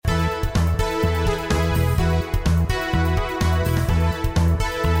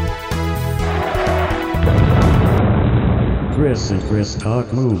Chris and Chris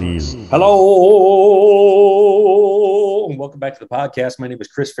Talk Movies. Hello, and welcome back to the podcast. My name is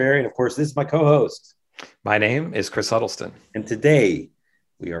Chris Ferry, and of course, this is my co-host. My name is Chris Huddleston. And today,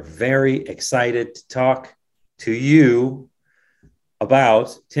 we are very excited to talk to you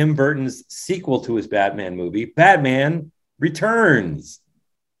about Tim Burton's sequel to his Batman movie, Batman Returns.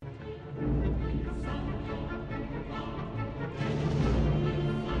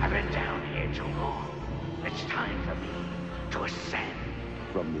 I've been down here too long. It's time for me to ascend.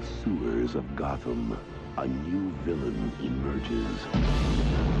 From the sewers of Gotham, a new villain emerges.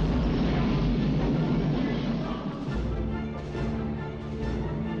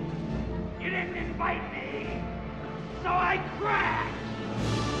 You didn't invite me, so I crashed.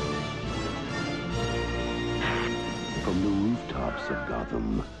 From the rooftops of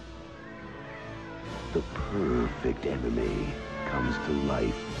Gotham, the perfect enemy comes to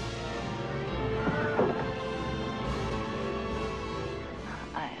life.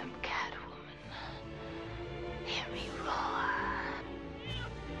 I am Catwoman. Hear me roar.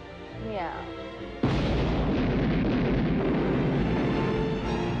 Meow.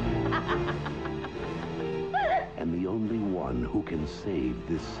 And the only one who can save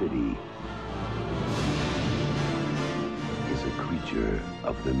this city is a creature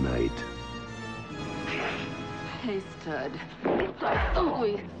of the night. Hey, stud. I thought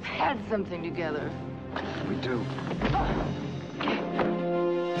we had something together. We do.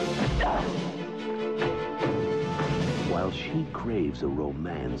 While she craves a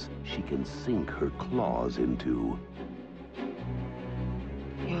romance she can sink her claws into,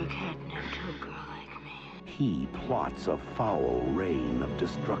 You're catnip to a girl like me. he plots a foul reign of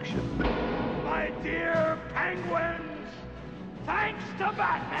destruction. My dear penguins, thanks to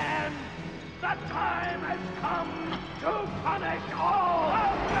Batman, the time has come to punish all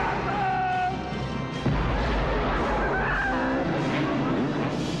of Batman!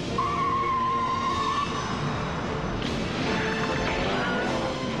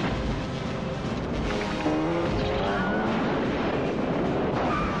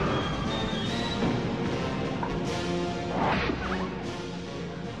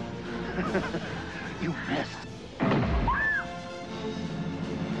 You missed.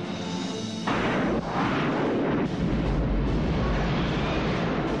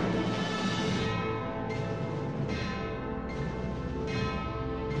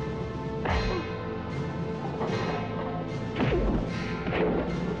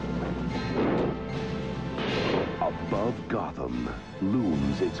 Above Gotham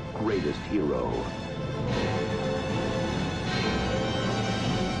looms its greatest hero.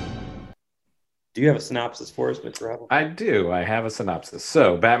 Do you have a synopsis for us, Mr. Rebel? I do. I have a synopsis.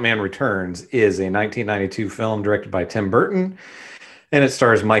 So, Batman Returns is a 1992 film directed by Tim Burton, and it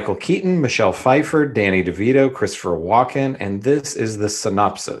stars Michael Keaton, Michelle Pfeiffer, Danny DeVito, Christopher Walken, and this is the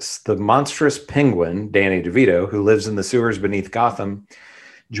synopsis. The monstrous penguin, Danny DeVito, who lives in the sewers beneath Gotham,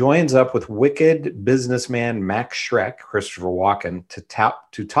 joins up with wicked businessman Max Schreck, Christopher Walken,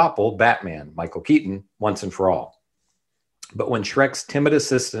 to topple Batman, Michael Keaton, once and for all. But when Shrek's timid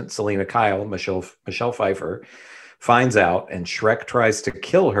assistant, Selena Kyle, Michelle Pfeiffer, finds out and Shrek tries to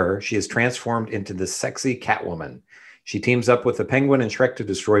kill her, she is transformed into the sexy Catwoman. She teams up with the Penguin and Shrek to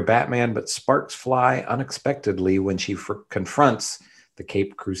destroy Batman, but sparks fly unexpectedly when she confronts the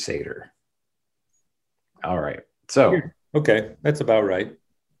Caped Crusader. All right. So, Okay, that's about right.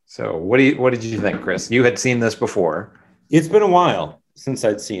 So what did you think, Chris? You had seen this before. It's been a while since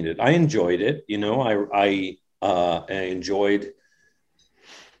I'd seen it. I enjoyed it. You know, I enjoyed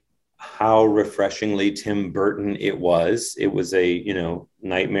how refreshingly Tim Burton it was. It was a,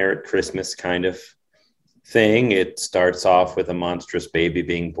 Nightmare at Christmas kind of thing. It starts off with a monstrous baby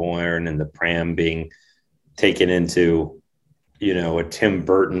being born and the pram being taken into, a Tim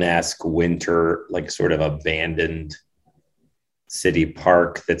Burton-esque winter, like sort of abandoned city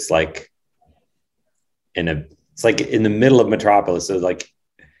park that's like it's like in the middle of Metropolis. So like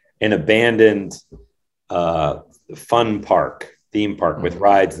an abandoned theme park with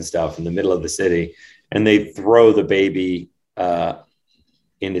rides and stuff in the middle of the city, and they throw the baby in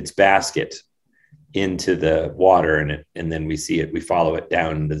its basket into the water, and then we follow it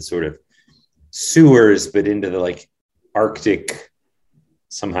down into the sort of sewers, but into the like Arctic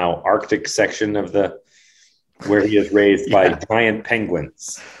section of the where he is raised by giant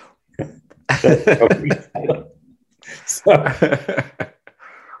penguins.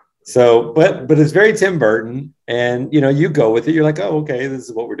 So, but it's very Tim Burton, and you go with it. You're like, oh, okay, this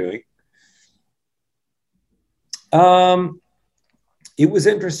is what we're doing. It was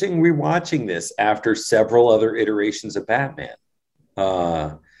interesting rewatching this after several other iterations of Batman,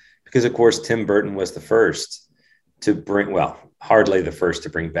 because of course Tim Burton was the first, to bring, well, hardly the first to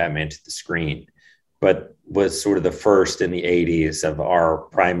bring Batman to the screen, but was sort of the first in the 80s of our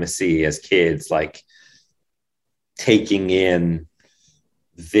primacy as kids, like taking in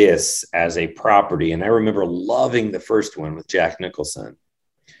this as a property. And I remember loving the first one with Jack Nicholson.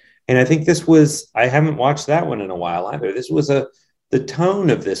 And I think this was, I haven't watched that one in a while either. This was the tone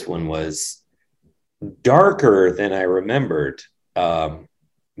of this one was darker than I remembered.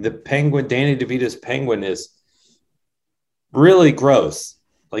 The Penguin, Danny DeVito's Penguin, is really gross.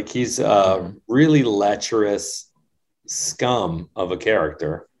 Like he's a really lecherous scum of a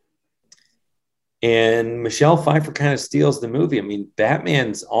character. And Michelle Pfeiffer kind of steals the movie. I mean,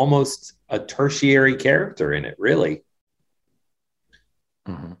 Batman's almost a tertiary character in it, really.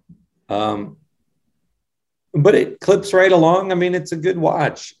 Mm-hmm. But it clips right along. I mean, it's a good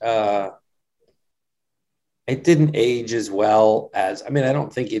watch. It didn't age as well as, I mean, I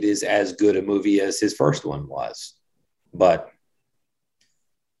don't think it is as good a movie as his first one was. But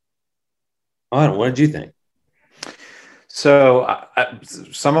I don't know, what did you think? So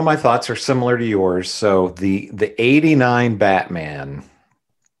some of my thoughts are similar to yours. So the 89 Batman,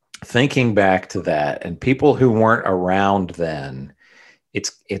 thinking back to that, and people who weren't around then,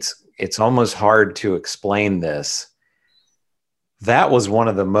 it's almost hard to explain this. That was one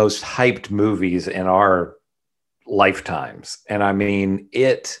of the most hyped movies in our lifetimes. And I mean,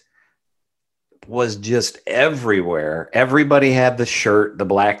 it was just everywhere. Everybody had the shirt, the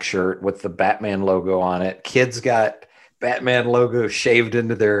black shirt with the Batman logo on it. Kids got Batman logo shaved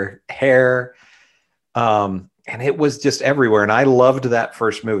into their hair. And it was just everywhere. And I loved that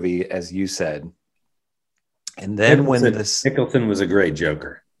first movie, as you said. And then Nicholson was a great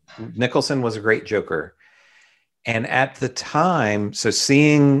Joker. Nicholson was a great Joker. And at the time, so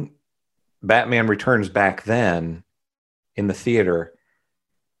seeing Batman Returns back then in the theater,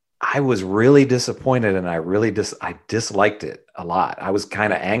 I was really disappointed, and I disliked it a lot. I was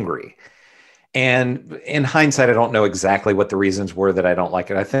kind of angry. And in hindsight, I don't know exactly what the reasons were that I don't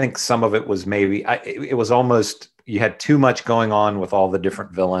like it. I think some of it was maybe it was almost, you had too much going on with all the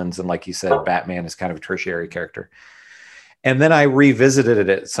different villains. And like you said, Batman is kind of a tertiary character. And then I revisited it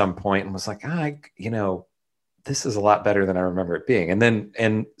at some point and was like, this is a lot better than I remember it being.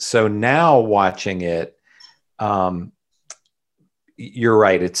 And so now watching it, you're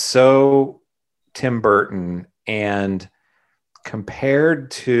right. It's so Tim Burton, and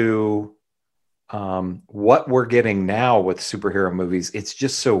compared to what we're getting now with superhero movies, it's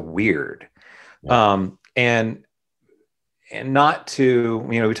just so weird. Yeah. And not to,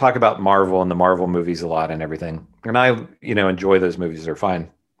 we talk about Marvel and the Marvel movies a lot and everything. And I, enjoy those movies. They're fine.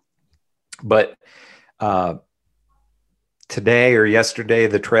 But today or yesterday,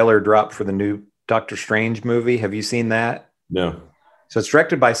 the trailer dropped for the new Doctor Strange movie. Have you seen that? No. So it's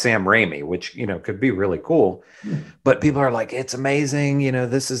directed by Sam Raimi, which, could be really cool. But people are like, it's amazing.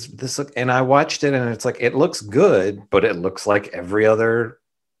 This. And I watched it and it's like, it looks good, but it looks like every other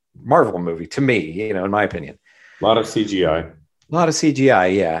Marvel movie to me, in my opinion. A lot of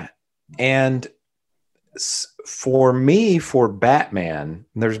CGI. Yeah. And for me, for Batman,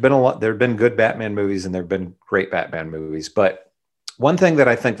 there have been good Batman movies and there have been great Batman movies. But one thing that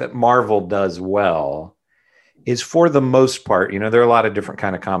I think that Marvel does well is, for the most part, there are a lot of different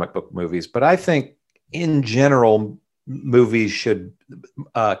kind of comic book movies, but I think in general,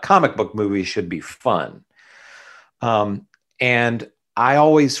 comic book movies should be fun. And I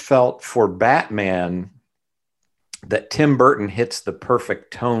always felt for Batman that Tim Burton hits the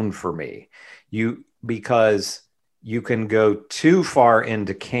perfect tone for me. Because you can go too far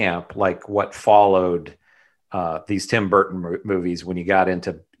into camp, like what followed these Tim Burton movies when you got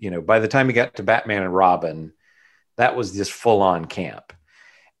into, by the time you got to Batman and Robin, that was just full on camp.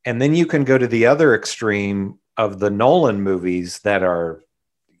 And then you can go to the other extreme of the Nolan movies that are,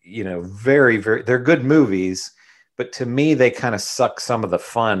 very, very, they're good movies, but to me, they kind of suck some of the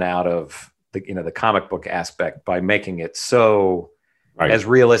fun out of the comic book aspect by making it so as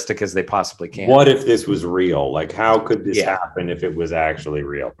realistic as they possibly can. What if this was real? Like, how could this happen if it was actually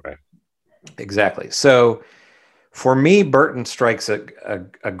real? Right. Exactly. So for me, Burton strikes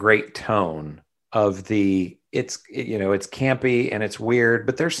a great tone of it's campy and it's weird,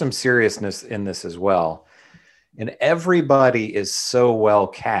 but there's some seriousness in this as well. And everybody is so well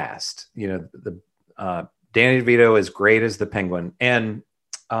cast. Danny DeVito is great as the Penguin. And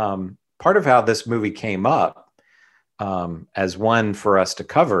part of how this movie came up as one for us to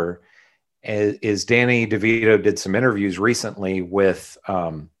cover is Danny DeVito did some interviews recently with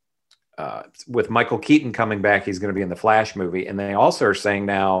Michael Keaton coming back. He's going to be in the Flash movie. And they also are saying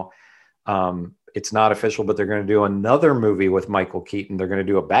now, it's not official, but they're going to do another movie with Michael Keaton. They're going to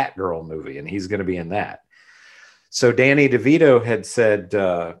do a Batgirl movie, and he's going to be in that. So Danny DeVito had said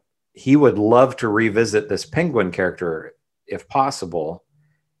he would love to revisit this Penguin character if possible,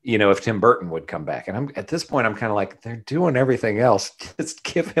 if Tim Burton would come back. And I'm at this point, I'm kind of like, they're doing everything else. Just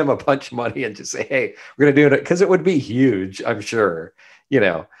give him a bunch of money and just say, hey, we're going to do it, because it would be huge, I'm sure, but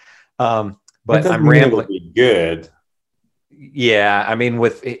I'm rambling. Be good. Yeah, I mean,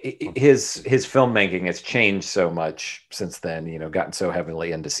 with his filmmaking has changed so much since then, gotten so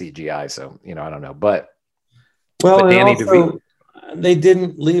heavily into CGI. So, I don't know. But Danny DeVito, they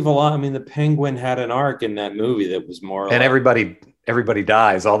didn't leave a lot. I mean, the Penguin had an arc in that movie that was more. And everybody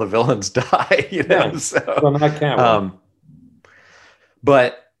dies. All the villains die. So well, not Catwoman.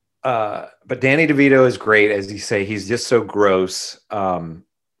 But Danny DeVito is great, as you say. He's just so gross.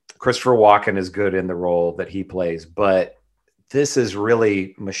 Christopher Walken is good in the role that he plays, but this is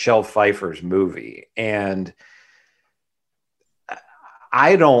really Michelle Pfeiffer's movie. And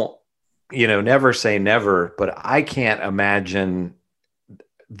I don't, never say never, but I can't imagine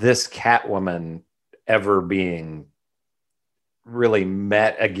this Catwoman ever being really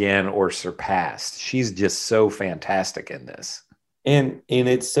met again or surpassed. She's just so fantastic in this. And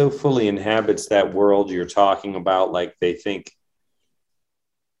it so fully inhabits that world you're talking about. Like, they think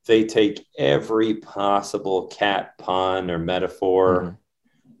they take every possible cat pun or metaphor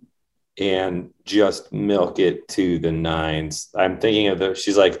and just milk it to the nines. I'm thinking of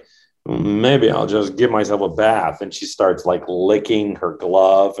she's like, maybe I'll just give myself a bath. And she starts like licking her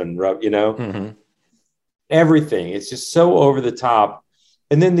glove and rub, everything. It's just so over the top.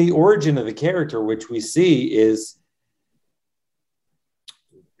 And then the origin of the character, which we see is,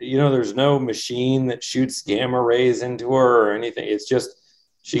 there's no machine that shoots gamma rays into her or anything. It's just,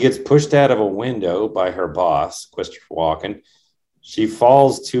 she gets pushed out of a window by her boss, Christopher Walken. She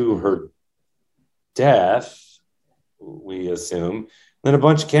falls to her death, we assume. Then a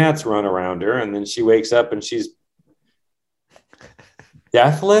bunch of cats run around her, and then she wakes up and she's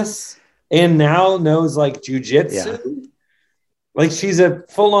deathless and now knows like jujitsu. Yeah. Like, she's a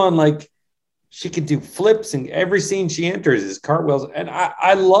full-on, like, she can do flips, and every scene she enters is cartwheels. And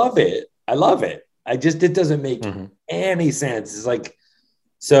I love it. I love it. It doesn't make any sense. It's like,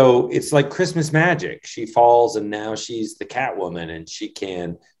 so it's like Christmas magic. She falls and now she's the Catwoman, and she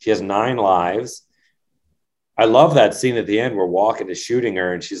has 9 lives. I love that scene at the end where Walken is shooting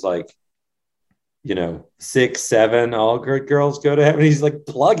her and she's like, 6, 7, all good girls go to heaven. He's like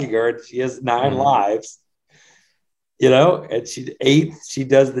plugging her and she has 9 lives, and she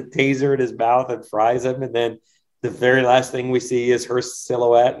does the taser in his mouth and fries him. And then the very last thing we see is her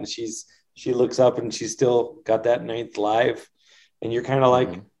silhouette, and she looks up and she's still got that 9th life. And you're kind of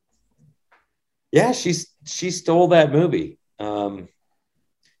like, yeah, she stole that movie.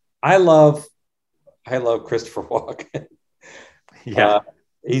 I love Christopher Walken. Yeah.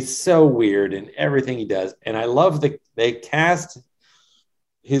 He's so weird in everything he does. And I love they cast,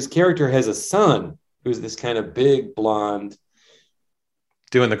 his character has a son who's this kind of big blonde.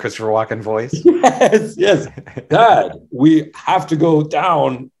 Doing the Christopher Walken voice. Yes. Dad, we have to go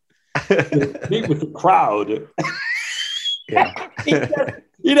down to meet with the crowd. Yeah.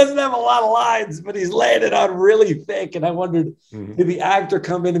 He doesn't have a lot of lines, but he's laying it on really thick. And I wondered, did the actor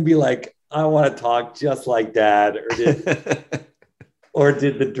come in and be like, I want to talk just like Dad? Or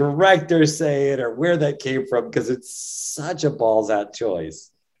did the director say it, or where that came from? Because it's such a balls out choice.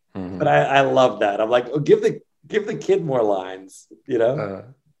 But I love that. I'm like, oh, give the kid more lines,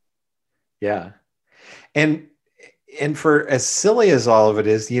 Yeah. And for as silly as all of it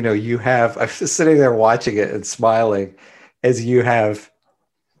is, you have, I'm just sitting there watching it and smiling as you have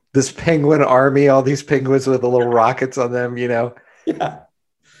this penguin army, all these penguins with the little rockets on them, Yeah.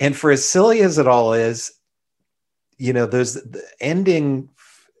 And for as silly as it all is, there's the ending,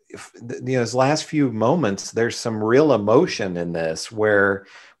 those last few moments, there's some real emotion in this where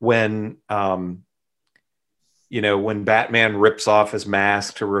when Batman rips off his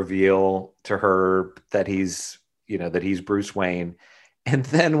mask to reveal to her that he's Bruce Wayne. And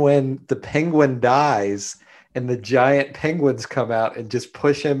then when the penguin dies and the giant penguins come out and just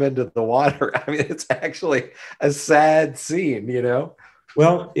push him into the water. I mean, it's actually a sad scene,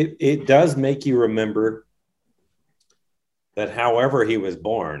 Well, it does make you remember that however he was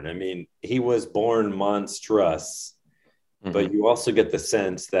born, I mean, he was born monstrous, but you also get the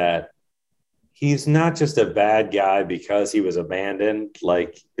sense that he's not just a bad guy because he was abandoned.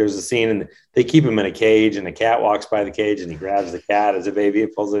 Like, there's a scene and they keep him in a cage and a cat walks by the cage and he grabs the cat as a baby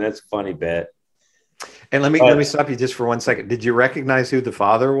and pulls in. It's a funny bit. And let me stop you just for 1 second. Did you recognize who the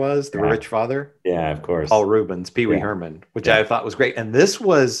father was? The rich father? Yeah, of course. Paul Rubens, Pee Wee Herman, which I thought was great. And this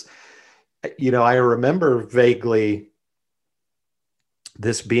was, I remember vaguely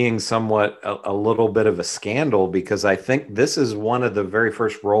this being somewhat a little bit of a scandal, because I think this is one of the very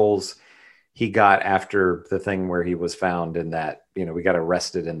first roles he got after the thing where he was found in that, we got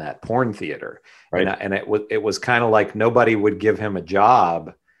arrested in that porn theater. Right. And it was kind of like nobody would give him a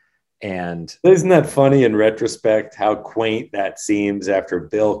job. And isn't that funny in retrospect how quaint that seems after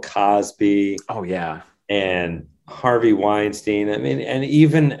Bill Cosby? Oh yeah. And Harvey Weinstein. I mean, and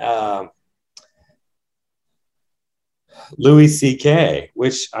even Louis C.K.,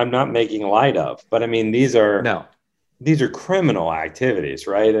 which I'm not making light of, but I mean, these are criminal activities,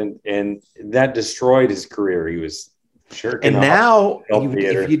 right? And that destroyed his career. He was and now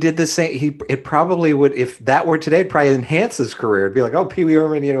if you did the same, it probably would, if that were today, it'd probably enhance his career. It'd be like, oh, Pee Wee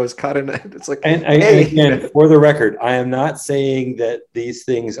Herman, is caught in it. It's like, and again, for the record, I am not saying that these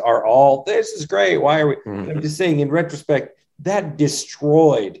things are all, this is great. Why are we? I'm just saying, in retrospect, that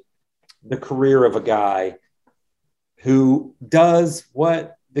destroyed the career of a guy who does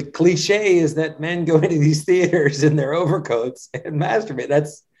what the cliche is, that men go into these theaters in their overcoats and masturbate.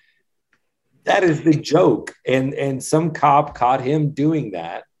 That is the joke. And some cop caught him doing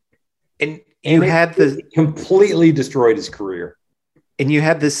that. And you had completely destroyed his career. And you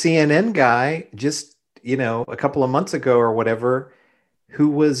had the CNN guy just, a couple of months ago or whatever, who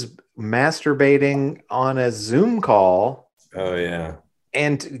was masturbating on a Zoom call. Oh yeah.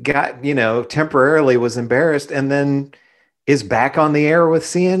 And got, temporarily was embarrassed and then is back on the air with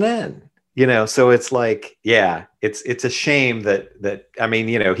CNN. So it's like, yeah, it's a shame that I mean,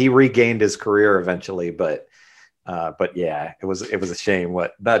 he regained his career eventually, but yeah, it was a shame,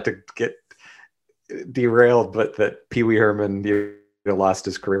 not to get derailed, but that Pee Wee Herman lost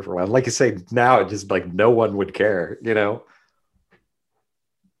his career for a while. Like you say, now it just like no one would care,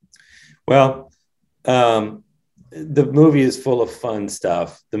 Well, the movie is full of fun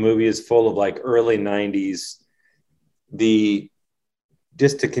stuff. The movie is full of like early 90s,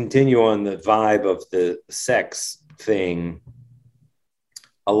 just to continue on the vibe of the sex thing,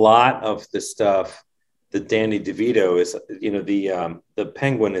 a lot of the stuff that Danny DeVito is, the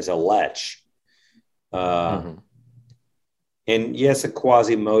penguin is a lech. And yes, a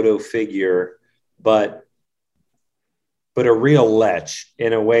Quasimodo figure, but a real lech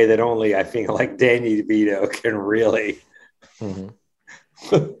in a way that only I think like Danny DeVito can really.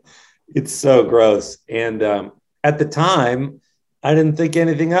 It's so gross. And at the time, I didn't think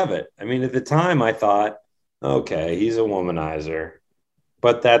anything of it. I mean, at the time I thought, okay, he's a womanizer,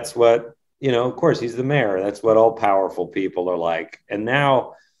 but that's what, of course he's the mayor. That's what all powerful people are like. And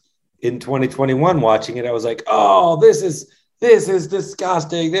now in 2021, watching it, I was like, oh, this is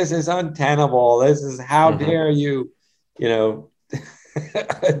disgusting. This is untenable. This is, how dare you,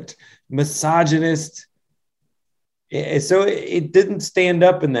 misogynist. So it didn't stand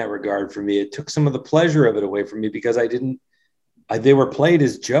up in that regard for me. It took some of the pleasure of it away from me because they were played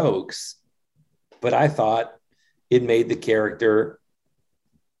as jokes, but I thought it made the character,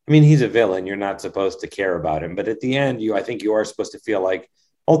 I mean, he's a villain. You're not supposed to care about him, but at the end, I think you are supposed to feel like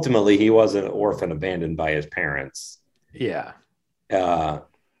ultimately he was an orphan abandoned by his parents. Yeah. You're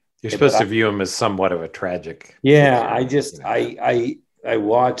supposed to view him as somewhat of a tragic. Yeah. I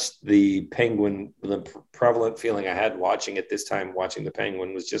watched the Penguin. The prevalent feeling I had watching it this time, watching the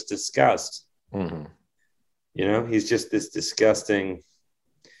Penguin, was just disgust. He's just this disgusting.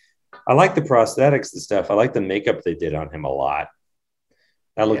 I like the prosthetics and stuff. I like the makeup they did on him a lot.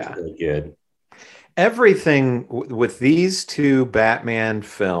 That looked really good. Everything with these two Batman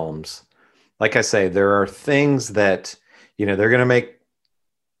films, like I say, there are things that, they're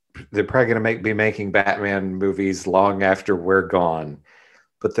probably going to be making Batman movies long after we're gone.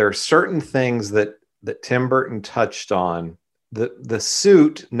 But there are certain things that Tim Burton touched on. The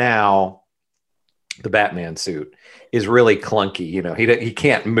suit now, the Batman suit, is really clunky. He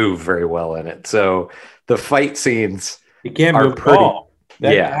can't move very well in it. So the fight scenes, he can't move at all.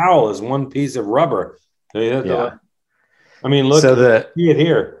 That cowl is one piece of rubber. I mean, look, see it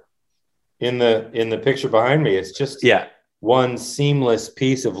here in the picture behind me. It's just one seamless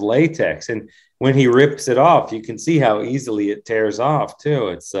piece of latex, and when he rips it off, you can see how easily it tears off too.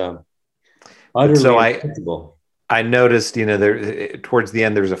 It's utterly acceptable. I noticed, there towards the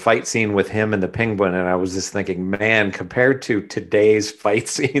end, there's a fight scene with him and the Penguin, and I was just thinking, man, compared to today's fight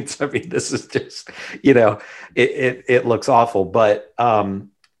scenes, I mean, this is just, it looks awful. But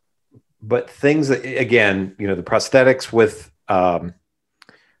things that, again, the prosthetics with Danny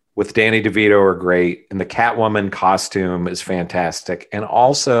DeVito are great, and the Catwoman costume is fantastic, and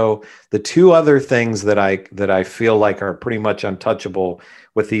also the two other things that I feel like are pretty much untouchable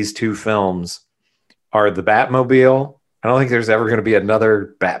with these two films are the Batmobile. I don't think there's ever going to be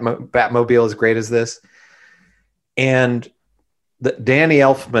another Batmobile as great as this. And the Danny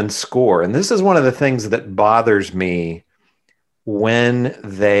Elfman score, and this is one of the things that bothers me when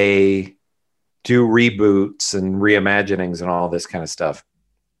they do reboots and reimaginings and all this kind of stuff,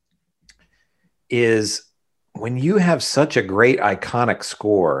 is when you have such a great iconic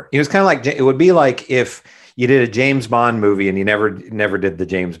score. It's kind of like, it would be like if you did a James Bond movie and you never did the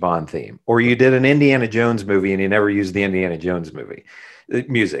James Bond theme, or you did an Indiana Jones movie and you never used the Indiana Jones movie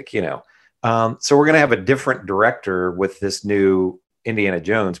music, So we're going to have a different director with this new Indiana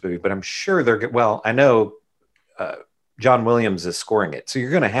Jones movie, but I'm sure I know John Williams is scoring it. So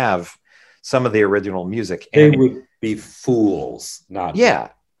you're going to have some of the original music. They would be fools, not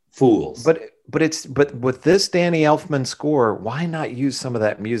fools. But with this Danny Elfman score, why not use some of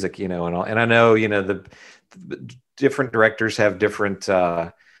that music, and I know, the different directors have different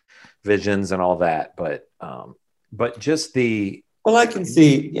visions and all that, but just the... Well, I can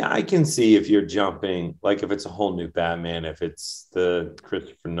see if you're jumping, like if it's a whole new Batman, if it's the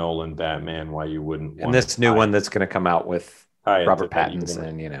Christopher Nolan Batman, why you wouldn't. And this new one that's going to come out with Robert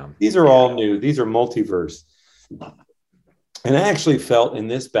Pattinson, These are all new. These are multiverse. And I actually felt in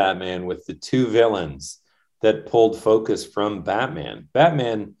this Batman with the two villains that pulled focus from Batman.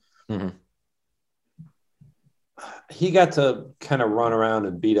 Batman, he got to kind of run around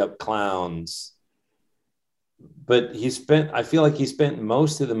and beat up clowns. But I feel like he spent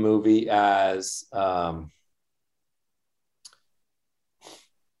most of the movie as,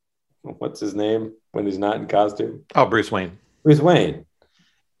 what's his name when he's not in costume? Oh, Bruce Wayne. Bruce Wayne.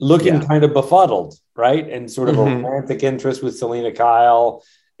 Looking kind of befuddled, right? And sort of a romantic interest with Selena Kyle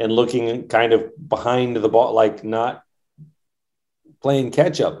and looking kind of behind the ball, like not playing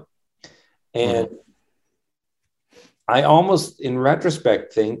catch up. And I almost, in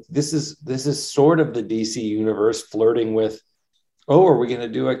retrospect, think this is sort of the DC universe flirting with, are we going to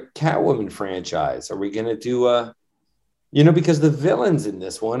do a Catwoman franchise? Are we going to do because the villains in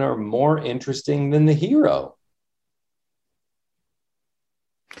this one are more interesting than the hero.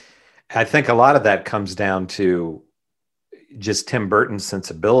 I think a lot of that comes down to just Tim Burton's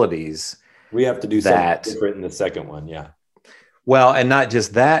sensibilities. We have to do something different in the second one, yeah. Well, and not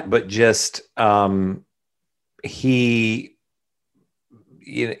just that, but just it's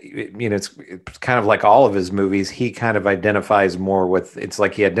kind of like all of his movies. He kind of identifies more with, it's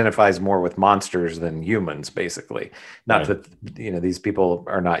like he identifies more with monsters than humans, basically. Not that, these people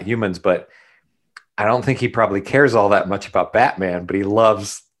are not humans, but I don't think he probably cares all that much about Batman, but he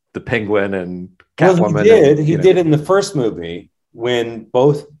loves the Penguin and Catwoman. Well, he did in the first movie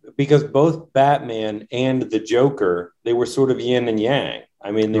because both Batman and the Joker, they were sort of yin and yang. I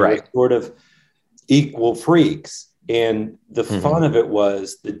mean, they were sort of equal freaks. And the fun of it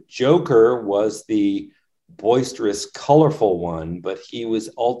was the Joker was the boisterous, colorful one, but he was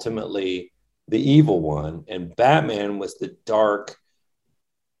ultimately the evil one. And Batman was the dark,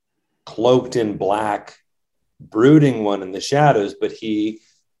 cloaked in black, brooding one in the shadows. But the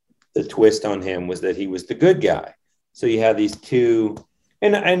twist on him was that he was the good guy. So you have these two.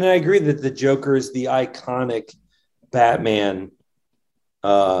 And I agree that the Joker is the iconic Batman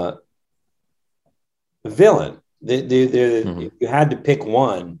villain. You had to pick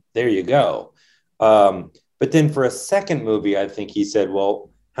one. There you go. But then for a second movie, I think he said,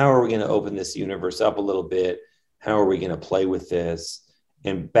 well, how are we going to open this universe up a little bit? How are we going to play with this?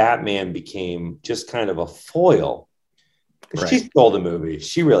 And Batman became just kind of a foil. She stole the movie.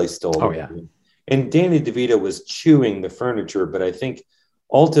 She really stole the movie. And Danny DeVito was chewing the furniture, but I think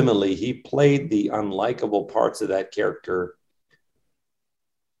ultimately he played the unlikable parts of that character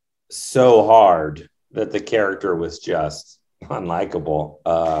so hard that the character was just unlikable.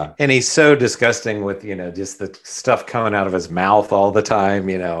 And he's so disgusting with, just the stuff coming out of his mouth all the time,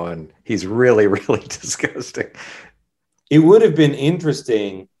 and he's really, really disgusting. It would have been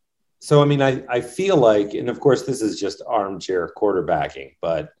interesting. So, I mean, I feel like, and of course, this is just armchair quarterbacking,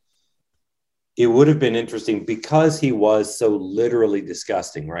 but it would have been interesting because he was so literally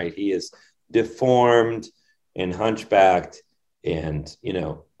disgusting, right? He is deformed and hunchbacked and,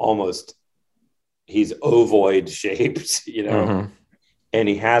 almost he's ovoid shaped, and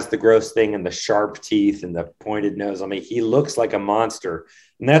he has the gross thing and the sharp teeth and the pointed nose. I mean, he looks like a monster.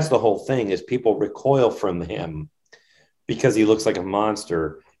 And that's the whole thing is people recoil from him because he looks like a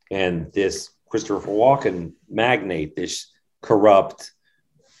monster. And this Christopher Walken magnate, this corrupt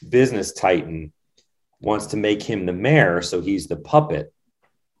business titan, wants to make him the mayor, so he's the puppet.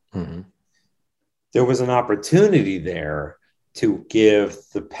 There was an opportunity there to give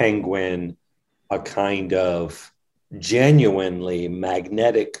the Penguin a kind of genuinely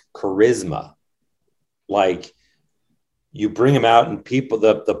magnetic charisma. Like you bring him out and people,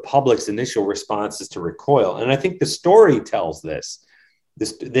 the public's initial response is to recoil. And I think the story tells this.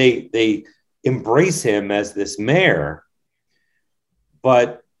 They embrace him as this mayor,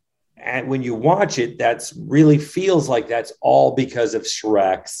 but when you watch it, that's really feels like that's all because of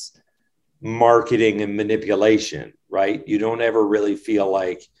Shrek's marketing and manipulation, right? You don't ever really feel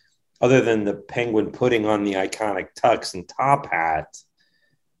like, other than the penguin putting on the iconic tux and top hat,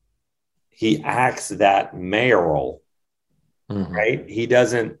 he acts that mayoral, right? He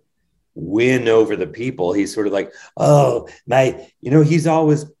doesn't win over the people. He's sort of like, oh, he's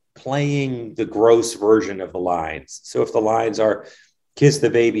always playing the gross version of the lines. So if the lines are kiss the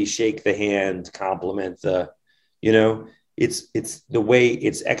baby, shake the hand, compliment the, it's the way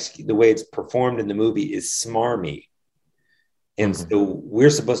it's performed in the movie is smarmy. And so we're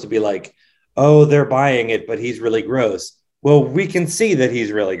supposed to be like, oh, they're buying it, but he's really gross. Well, we can see that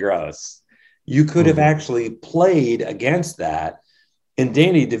he's really gross. You could have actually played against that. And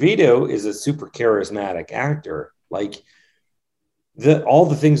Danny DeVito is a super charismatic actor. Like all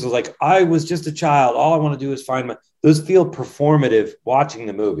the things was like, I was just a child. All I want to do is find those feel performative watching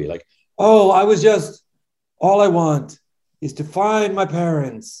the movie. Like, oh, all I want is to find my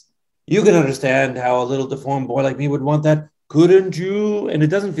parents. You can understand how a little deformed boy like me would want that. Couldn't you? And it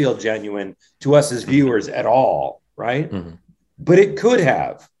doesn't feel genuine to us as viewers at all, right? But it could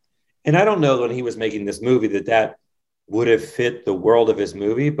have. And I don't know when he was making this movie that would have fit the world of his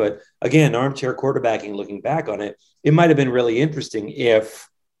movie. But again, armchair quarterbacking, looking back on it, it might have been really interesting if,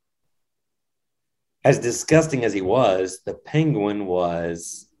 as disgusting as he was, the penguin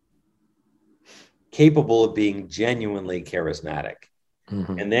was capable of being genuinely charismatic.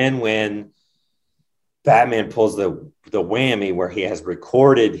 And then when Batman pulls the whammy where he has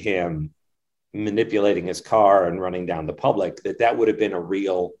recorded him manipulating his car and running down the public, that would have been a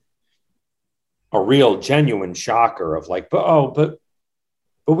real genuine shocker of like, but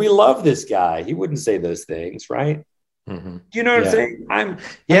we love this guy. He wouldn't say those things, right? Do you know what I'm saying? I'm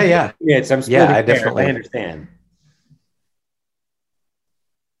I definitely understand.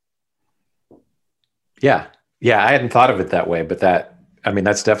 Yeah. I hadn't thought of it that way, but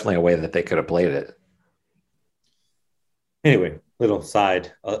that's definitely a way that they could have played it. Anyway, little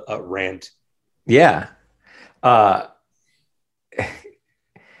side rant. Yeah.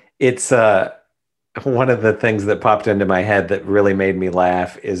 It's one of the things that popped into my head that really made me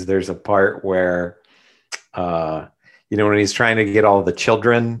laugh is there's a part where, when he's trying to get all the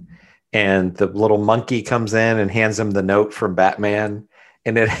children and the little monkey comes in and hands him the note from Batman.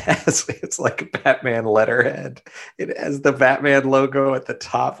 And it's like a Batman letterhead. It has the Batman logo at the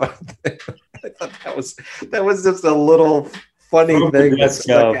top of it. I thought that was just a little funny thing that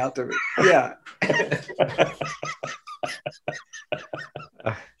stuck out to me. Yeah.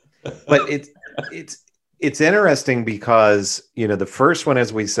 But it's interesting because, the first one,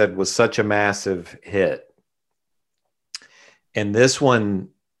 as we said, was such a massive hit. And this one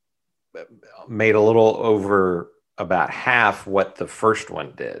made a little over about half what the first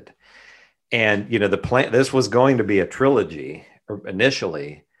one did. And, this was going to be a trilogy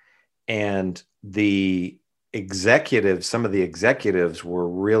initially. And some of the executives were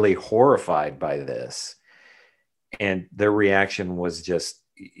really horrified by this. And their reaction was just,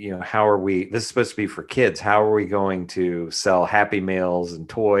 this is supposed to be for kids. How are we going to sell Happy Meals and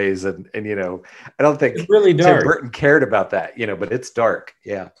toys? And I don't think it's really dark. Tim Burton cared about that, but it's dark.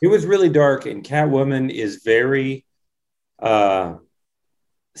 Yeah. It was really dark. And Catwoman is very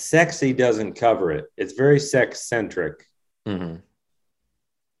sexy, doesn't cover it. It's very sex centric,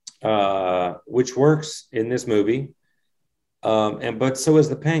 which works in this movie. But so is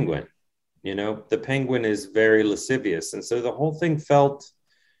the Penguin. The Penguin is very lascivious. And so the whole thing felt,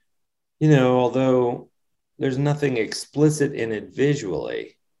 although there's nothing explicit in it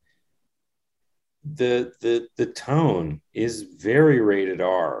visually, the tone is very rated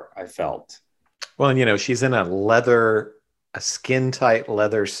R, I felt. Well, she's in a skin tight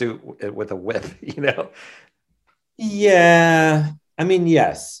leather suit with a whip, Yeah. I mean,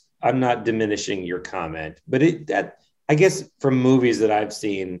 yes, I'm not diminishing your comment, but I guess from movies that I've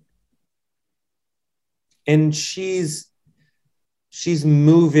seen, and she's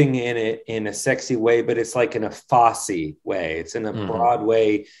moving in it in a sexy way, but it's like in a Fosse way. It's in a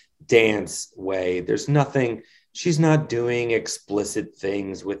Broadway dance way. There's nothing, she's not doing explicit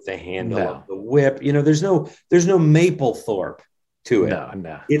things with the handle of the whip. There's no Mapplethorpe to it.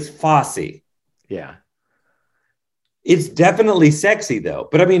 No. It's Fosse. Yeah. It's definitely sexy though.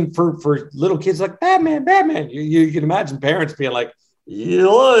 But I mean, for little kids like Batman, you can imagine parents being like,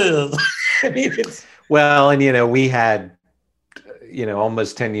 yeah. I mean, it's. Well, and we had,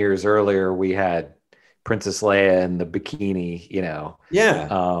 almost 10 years earlier, we had Princess Leia in the bikini,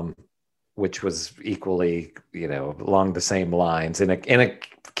 Yeah. which was equally, along the same lines in a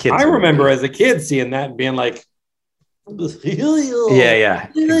kid's I remember movie. as a kid seeing that and being like, Yeah,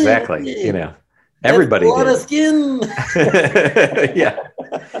 exactly. Everybody a lot did. of skin. Yeah.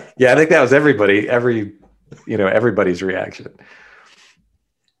 I think that was everybody's reaction.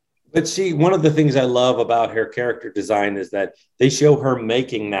 But one of the things I love about her character design is that they show her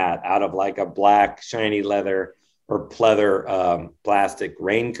making that out of like a black shiny leather or pleather plastic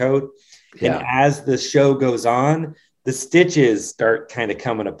raincoat. Yeah. And as the show goes on, the stitches start kind of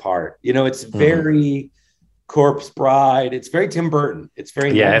coming apart. It's very Corpse Bride. It's very Tim Burton. It's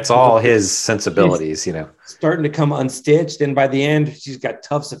very it's all his sensibilities, starting to come unstitched. And by the end, she's got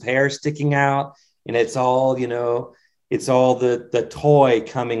tufts of hair sticking out, and it's all, it's all the toy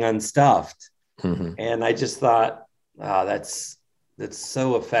coming unstuffed. Mm-hmm. And I just thought, that's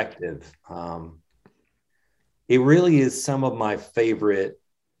so effective. It really is some of my favorite.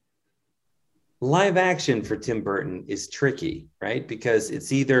 Live action for Tim Burton is tricky, right? Because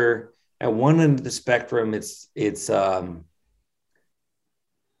it's either at one end of the spectrum, it's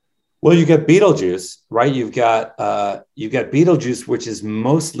well, you got Beetlejuice, right? You've got Beetlejuice, which is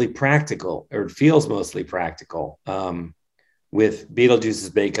mostly practical, or it feels mostly practical, with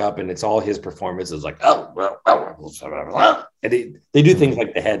Beetlejuice's makeup, and it's all his performances, like and they do things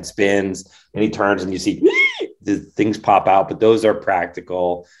like the head spins and he turns and you see the things pop out, but those are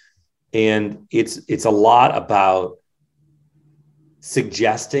practical, and it's a lot about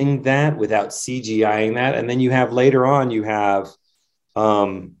suggesting that without CGIing that, and then you have later on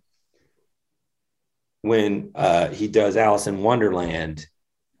when he does Alice in Wonderland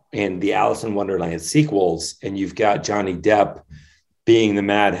and the Alice in Wonderland sequels, and you've got Johnny Depp being the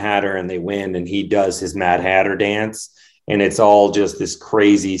Mad Hatter and they win and he does his Mad Hatter dance. And it's all just this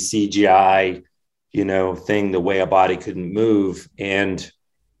crazy CGI, thing, the way a body couldn't move. And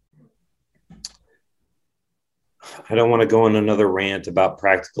I don't want to go on another rant about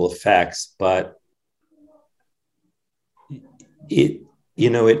practical effects, but it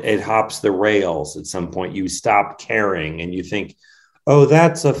hops the rails at some point. You stop caring and you think, oh,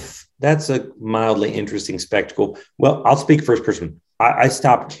 that's a mildly interesting spectacle. Well, I'll speak first person. I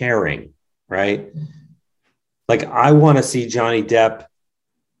stopped caring, right? Like, I want to see Johnny Depp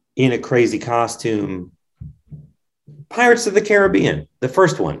in a crazy costume. Pirates of the Caribbean, the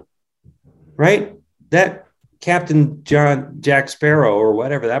first one, right? That Captain Jack Sparrow or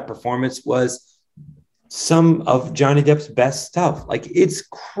whatever, that performance was some of Johnny Depp's best stuff. Like, it's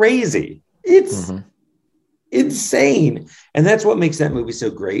crazy. It's insane. And that's what makes that movie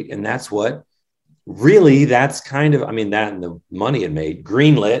so great. And that's what really, that's kind of, that and the money it made,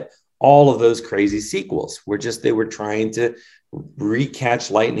 greenlit all of those crazy sequels. They were trying to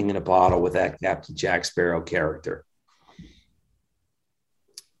recatch lightning in a bottle with that Captain Jack Sparrow character.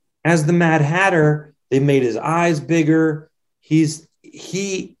 As the Mad Hatter, they made his eyes bigger. It's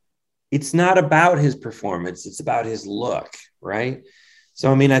not about his performance. It's about his look, right?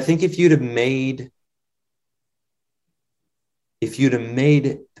 So, I think if you'd have made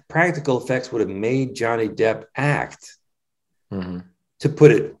the practical effects would have made Johnny Depp act, to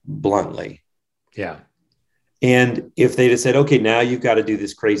put it bluntly. Yeah. And if they'd have said, okay, now you've got to do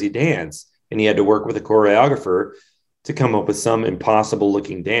this crazy dance, and he had to work with a choreographer to come up with some impossible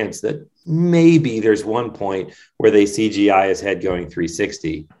looking dance that maybe there's one point where they CGI his head going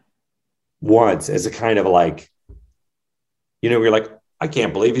 360 once as a kind of like, you're like, I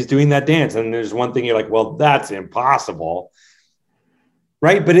can't believe he's doing that dance. And there's one thing you're like, well, that's impossible.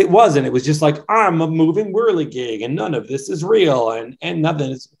 Right. But it wasn't. It was just like, I'm a moving whirligig and none of this is real and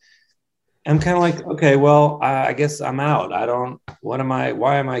nothing is. I'm kind of like, okay, well, I guess I'm out.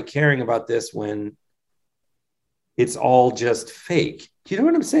 Why am I caring about this when it's all just fake? Do you know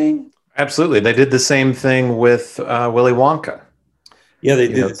what I'm saying? Absolutely. They did the same thing with Willy Wonka. Yeah, they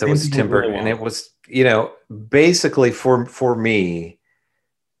did. That was Tim Burton. And it was, basically for me,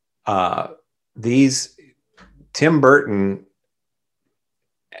 Tim Burton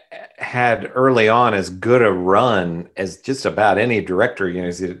had early on as good a run as just about any director. He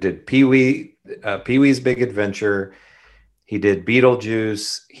did Pee-wee's Big Adventure. He did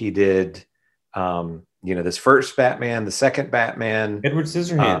Beetlejuice. He did, this first Batman, the second Batman. Edward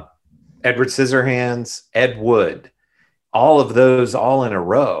Scissorhands, Ed Wood. All of those all in a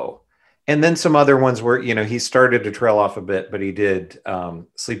row. And then some other ones where, he started to trail off a bit, but he did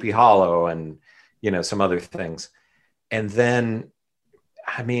Sleepy Hollow and, some other things. And then,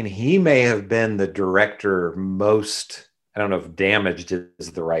 he may have been the director most, I don't know if damaged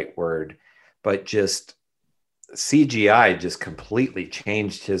is the right word, but just CGI just completely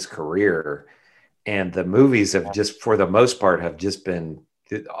changed his career. and the movies have just, for the most part, have just been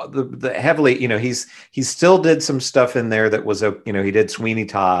the heavily, he still did some stuff in there that was, he did Sweeney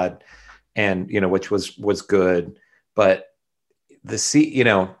Todd, and which was good, but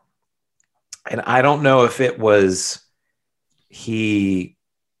and I don't know if it was if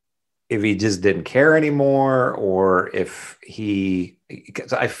he just didn't care anymore, or if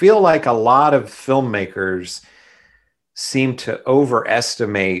because I feel like a lot of filmmakers seem to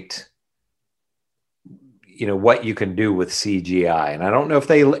overestimate what you can do with CGI. And I don't know if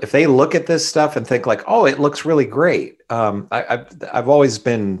they look at this stuff and think like, oh, it looks really great. I've always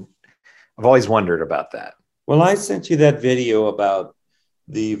wondered about that. Well, I sent you that video about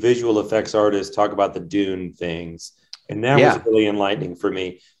the visual effects artists talk about the Dune things, and that was really enlightening for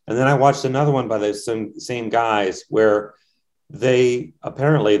me. And then I watched another one by those same guys where they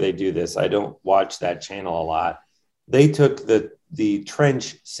do this. I don't watch that channel a lot. They took the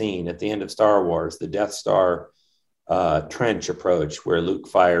trench scene at the end of Star Wars, the Death Star trench approach, where Luke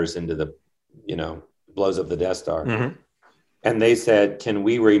fires into blows up the Death Star. Mm-hmm. And they said, can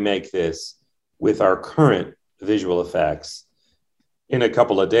we remake this with our current visual effects in a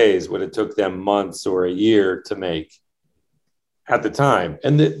couple of days, when it took them months or a year to make at the time?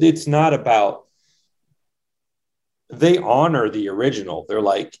 And it's not about, they honor the original. They're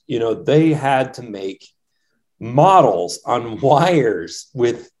like, they had to make models on wires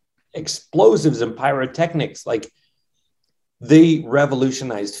with explosives and pyrotechnics. Like, they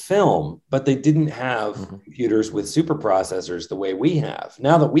revolutionized film, but they didn't have computers with super processors the way we have.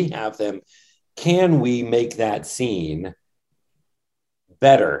 Now that we have them, can we make that scene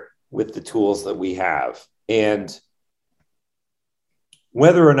better with the tools that we have? And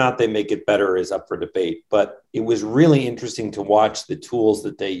whether or not they make it better is up for debate, but it was really interesting to watch the tools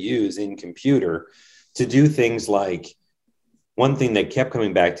that they use in computer to do things like, one thing they kept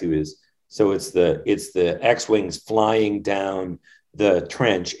coming back to is, so it's the X-Wings flying down the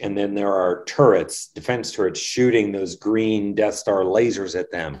trench, and then there are defense turrets shooting those green Death Star lasers at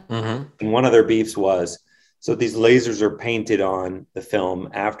them. Mm-hmm. And one of their beefs was, so these lasers are painted on the film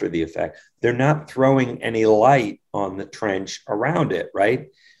after the effect. They're not throwing any light on the trench around it, right?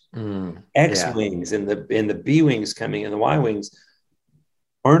 X-Wings and the B-Wings coming and the Y-Wings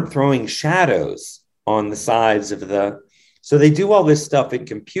aren't throwing shadows on the sides of so they do all this stuff in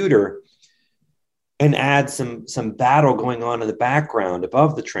computer and add some battle going on in the background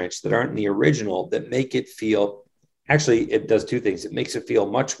above the trench that aren't in the original, that make it feel, actually it does two things. It makes it feel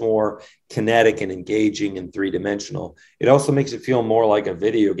much more kinetic and engaging and three-dimensional. It also makes it feel more like a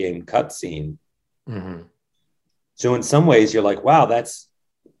video game cutscene. Mm-hmm. So in some ways you're like, wow,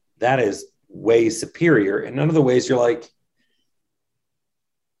 that is way superior. And in other ways you're like,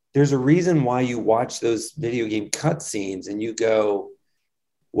 there's a reason why you watch those video game cutscenes and you go,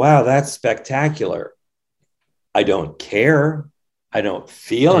 wow, that's spectacular. I don't care. I don't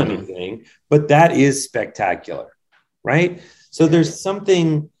feel anything, but that is spectacular, right? So there's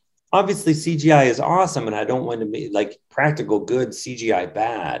something, obviously CGI is awesome, and I don't want to be like practical good, CGI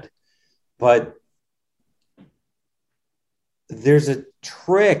bad, but there's a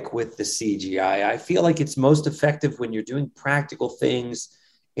trick with the CGI. I feel like it's most effective when you're doing practical things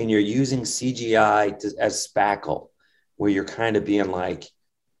and you're using CGI as spackle, where you're kind of being like,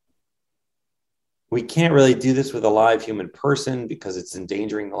 we can't really do this with a live human person because it's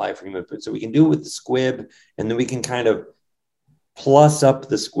endangering the life of human person. So we can do it with the squib, and then we can kind of plus up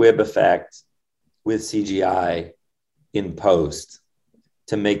the squib effect with CGI in post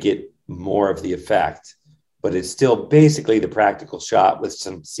to make it more of the effect. But it's still basically the practical shot with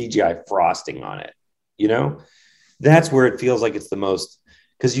some CGI frosting on it. That's where it feels like it's the most,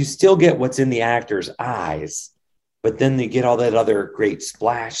 because you still get what's in the actor's eyes, but then you get all that other great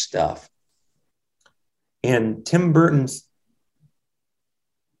splash stuff. And Tim Burton's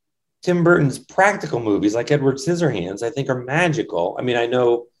practical movies, like Edward Scissorhands, I think are magical. I mean, I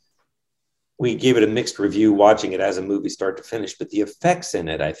know we gave it a mixed review watching it as a movie start to finish, but the effects in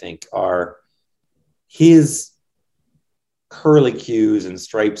it, I think, are his curly cues and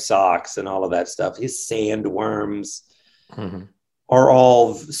striped socks and all of that stuff. His sandworms are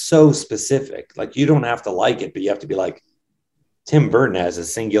all so specific. Like, you don't have to like it, but you have to be like, Tim Burton has a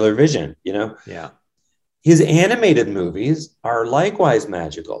singular vision, Yeah. His animated movies are likewise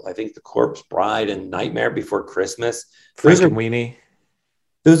magical. I think The Corpse Bride and Nightmare Before Christmas. Frankenweenie.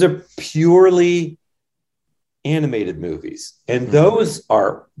 Those are purely animated movies. And those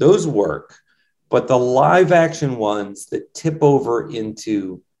work. But the live action ones that tip over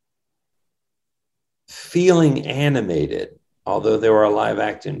into feeling animated, although there are live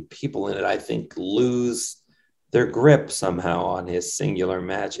action people in it, I think lose their grip somehow on his singular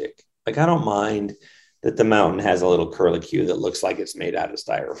magic. Like, I don't mind that the mountain has a little curlicue that looks like it's made out of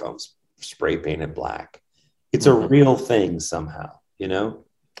styrofoam spray painted black. It's a real thing somehow, you know?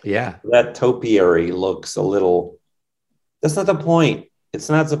 Yeah. That topiary looks a little, that's not the point. It's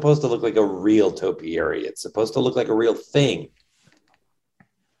not supposed to look like a real topiary. It's supposed to look like a real thing.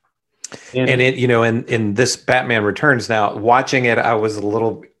 And it, you know, in this Batman Returns now, watching it, I was a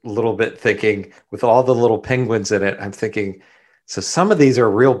little bit thinking, with all the little penguins in it, I'm thinking, so some of these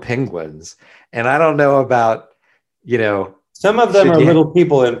are real penguins. And I don't know about, you know, some of them are little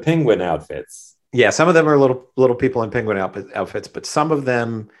people in penguin outfits. Yeah, some of them are little people in penguin outfits, but some of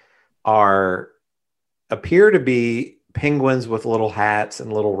them appear to be penguins with little hats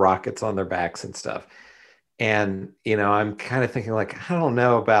and little rockets on their backs and stuff. And, you know, I'm kind of thinking, like, I don't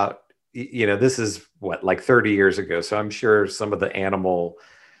know about, you know, this is what, like 30 years ago. So I'm sure some of the animal,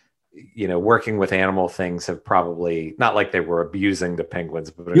 you know, working with animal things have probably, not like they were abusing the penguins.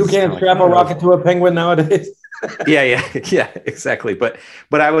 But you can't strap a rocket to a penguin nowadays. yeah, exactly. But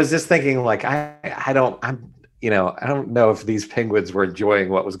I was just thinking, like, I don't know if these penguins were enjoying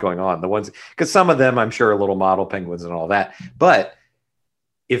what was going on. The ones, because some of them I'm sure are little model penguins and all that. But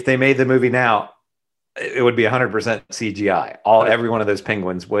if they made the movie now, it would be 100% CGI. Every one of those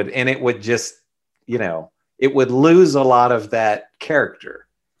penguins would, and it would just, you know, it would lose a lot of that character.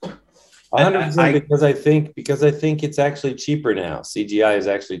 100% because I think it's actually cheaper now. CGI is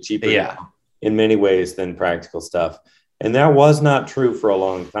actually cheaper now in many ways than practical stuff. And that was not true for a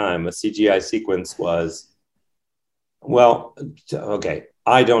long time. A CGI sequence was, well, okay,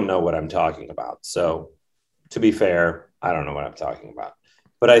 I don't know what I'm talking about. So to be fair, I don't know what I'm talking about.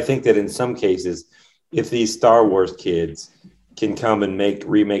 But I think that in some cases, if these Star Wars kids can come and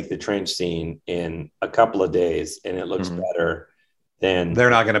remake the trench scene in a couple of days and it looks better, then they're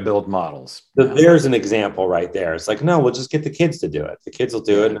not going to build models. There's an example right there. It's like, no, we'll just get the kids to do it. The kids will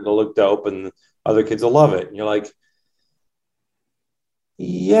do it and it'll look dope and other kids will love it. And you're like,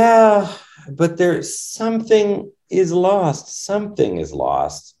 yeah, but there's something is lost. Something is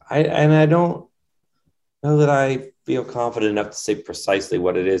lost. I don't know that I feel confident enough to say precisely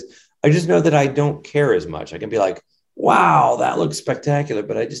what it is. I just know that I don't care as much. I can be like, wow, that looks spectacular,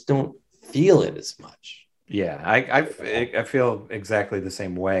 but I just don't feel it as much. Yeah, I feel exactly the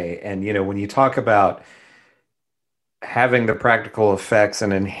same way. And, you know, when you talk about having the practical effects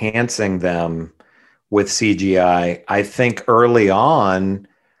and enhancing them with CGI, I think early on,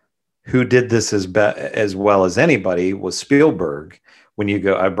 who did this as well as anybody was Spielberg. When you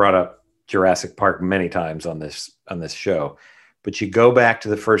go, I brought up Jurassic Park many times on this show, but you go back to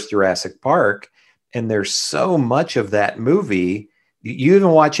the first Jurassic Park, and there's so much of that movie. You even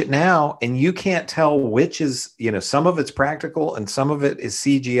watch it now, and you can't tell which is, you know, some of it's practical and some of it is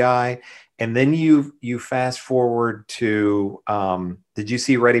CGI. And then you fast forward to, did you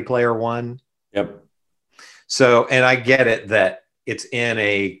see Ready Player One? Yep. So, and I get it that it's in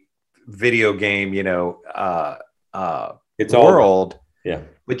a video game, you know, it's world. Yeah.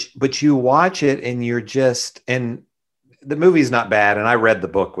 But you watch it and you're just, and the movie's not bad. And I read the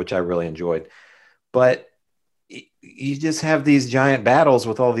book, which I really enjoyed, but you just have these giant battles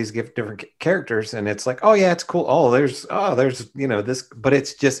with all these different characters. And it's like, oh yeah, it's cool. Oh, there's, you know, this, but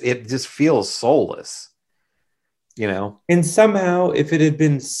it just feels soulless, you know? And somehow if it had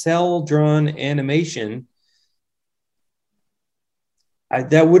been cell drawn animation,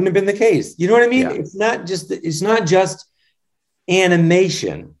 that wouldn't have been the case. You know what I mean? Yeah. It's not just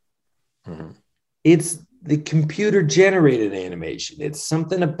animation. Mm-hmm. It's the computer generated animation. It's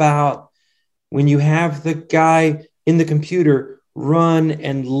something about when you have the guy in the computer run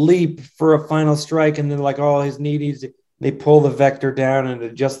and leap for a final strike, and then like, oh, his knee needs to, they pull the vector down and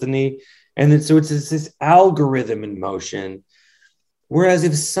adjust the knee. And then so it's this algorithm in motion. Whereas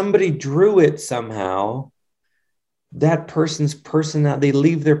if somebody drew it somehow, that person's personality, they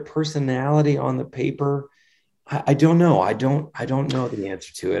leave their personality on the paper. I don't know. I don't know the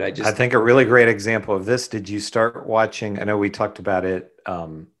answer to it. I think a really great example of this. Did you start watching? I know we talked about it,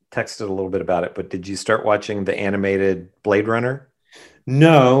 texted a little bit about it, but did you start watching the animated Blade Runner?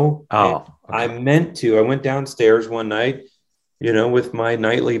 No. Oh, okay. I meant to. I went downstairs one night, you know, with my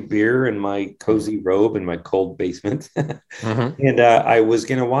nightly beer and my cozy robe in my cold basement. Mm-hmm. And I was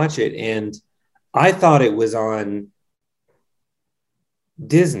going to watch it. And I thought it was on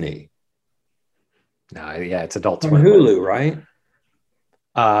Disney. No, yeah, it's Adult on Swim. Hulu, right?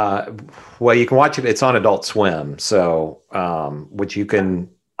 Well, you can watch it. It's on Adult Swim, so which you can.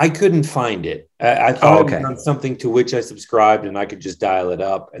 I couldn't find it. I thought it was on something to which I subscribed, and I could just dial it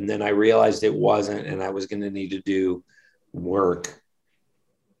up. And then I realized it wasn't, and I was going to need to do work,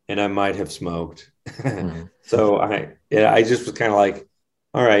 and I might have smoked. Mm-hmm. So I just was kind of like,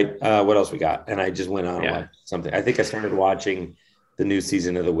 All right. What else we got? And I just went on and Yeah. watched something. I think I started watching the new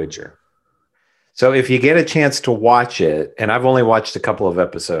season of The Witcher. So if you get a chance to watch it, and I've only watched a couple of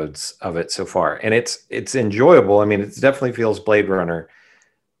episodes of it so far, and it's enjoyable. I mean, it definitely feels Blade Runner,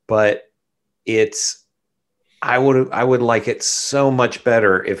 but I would like it so much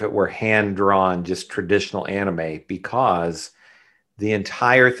better if it were hand drawn, just traditional anime, because the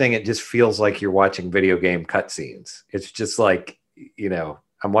entire thing, it just feels like you're watching video game cutscenes. It's just like,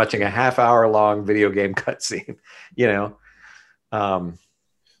 I'm watching a half-hour long video game cutscene,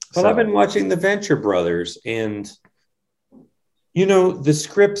 Well, I've been watching The Venture Brothers, and the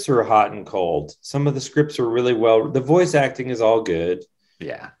scripts are hot and cold. Some of the scripts are really well. The voice acting is all good.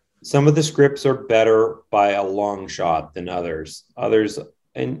 Yeah. Some of the scripts are better by a long shot than others.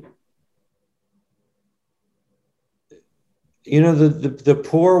 And the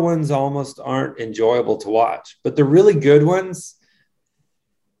poor ones almost aren't enjoyable to watch, but the really good ones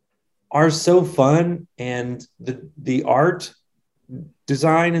are so fun, and the art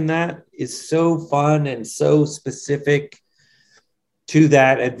design in that is so fun and so specific to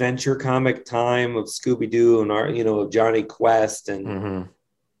that adventure comic time of Scooby-Doo and of Johnny Quest, and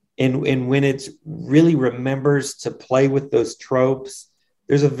when it really remembers to play with those tropes.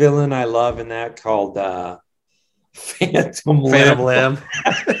 There's a villain I love in that called Phantom Limb.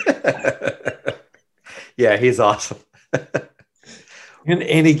 Yeah, he's awesome.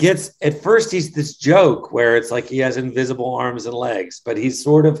 And he gets, at first he's this joke where it's like he has invisible arms and legs, but he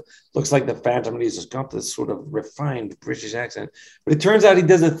sort of looks like the Phantom, and he's just got this sort of refined British accent. But it turns out he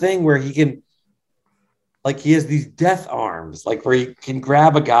does a thing where he can, like, he has these death arms, like where he can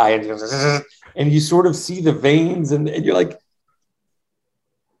grab a guy and you sort of see the veins, and you're like,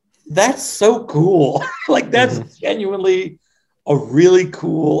 that's so cool. Like, that's genuinely a really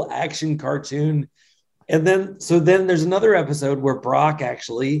cool action cartoon. And then there's another episode where Brock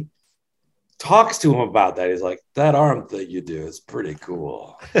actually talks to him about that. He's like, that arm thing you do is pretty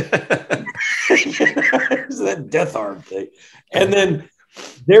cool. That death arm thing. And then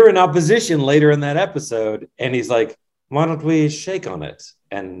they're in opposition later in that episode. And he's like, why don't we shake on it?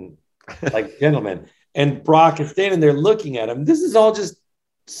 And like, gentlemen. And Brock is standing there looking at him. This is all just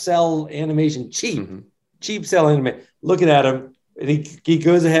cell animation, cheap cell animation. Looking at him. And he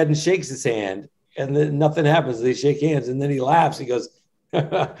goes ahead and shakes his hand. And then nothing happens. They shake hands, and then he laughs. He goes,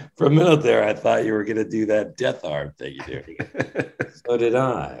 for a minute there, I thought you were going to do that death arm thing you do. So did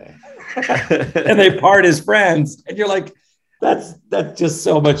I. And they part as friends. And you're like, that's just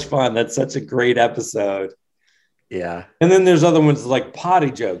so much fun. That's such a great episode. Yeah. And then there's other ones like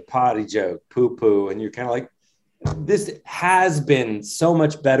potty joke, poo poo. And you're kind of like, this has been so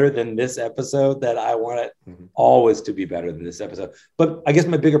much better than this episode that I want it always to be better than this episode. But I guess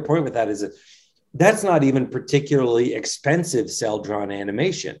my bigger point with that is that that's not even particularly expensive cell-drawn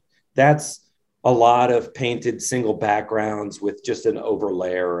animation. That's a lot of painted single backgrounds with just an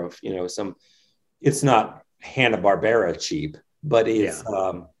overlayer of, some, it's not Hanna-Barbera cheap, but it's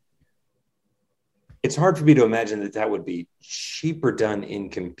hard for me to imagine that would be cheaper done in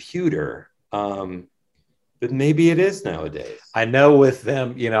computer. But maybe it is nowadays. I know with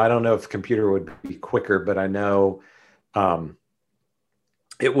them, I don't know if computer would be quicker, but I know,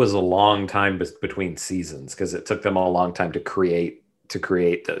 it was a long time between seasons because it took them a long time to create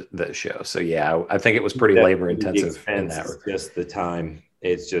the show. So yeah, I think it was pretty labor intensive in that regard. Just the time.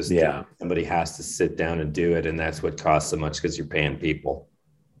 It's just somebody has to sit down and do it, and that's what costs so much because you're paying people.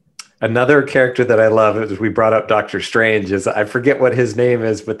 Another character that I love, as we brought up Doctor Strange, is I forget what his name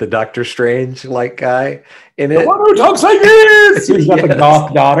is, but the Doctor Strange like guy in it. The one who talks like this. He's got the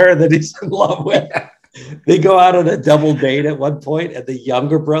goth daughter that he's in love with. They go out on a double date at one point, and the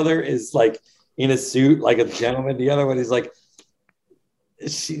younger brother is like in a suit, like a gentleman. The other one is like,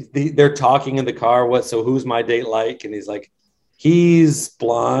 they're talking in the car. So who's my date like? And he's like, he's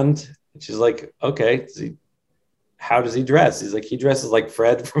blonde. And she's like, okay. How does he dress? He's like, he dresses like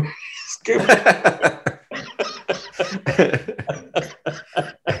Fred from Scooby.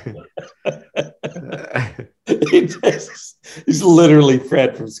 He's literally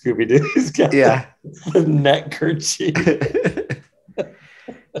Fred from Scooby-Doo. He's got the neck kerchief.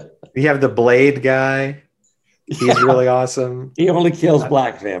 You have the Blade guy. He's really awesome. He only kills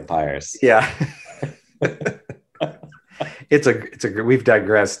black vampires. Yeah. We've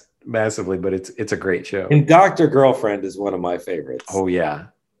digressed massively, but it's a great show. And Dr. Girlfriend is one of my favorites. Oh yeah.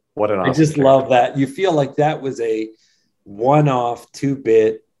 What an awesome I just character. Love that. You feel like that was a one-off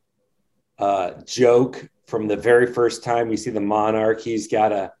 2-bit joke from the very first time you see the Monarch. He's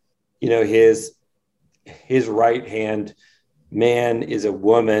got his right hand man is a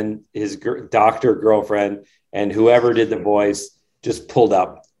woman, his doctor girlfriend, and whoever did the voice just pulled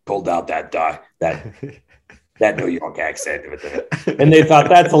out that New York accent. And they thought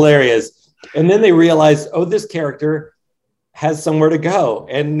that's hilarious. And then they realized, oh, this character has somewhere to go.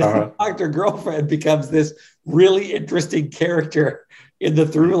 And Dr. Girlfriend becomes this really interesting character in the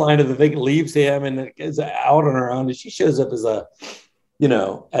through line of the thing, leaves him and is out on her own. And she shows up as a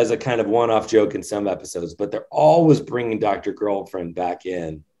kind of one-off joke in some episodes, but they're always bringing Dr. Girlfriend back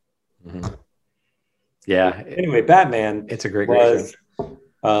in. Mm-hmm. Yeah. Anyway, Batman. It's a great show.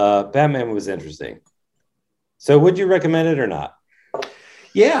 Batman was interesting. So would you recommend it or not?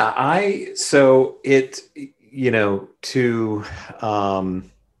 Yeah, I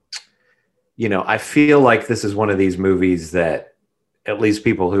feel like this is one of these movies that at least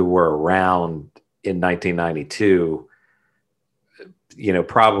people who were around in 1992,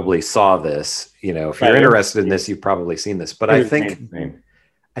 probably saw this. If you're interested in this, you've probably seen this. But I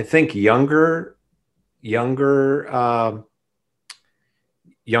think younger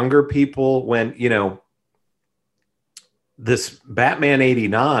people, when this Batman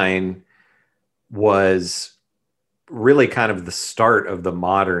 89 was really kind of the start of the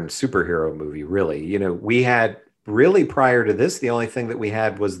modern superhero movie, really. We had really, prior to this, the only thing that we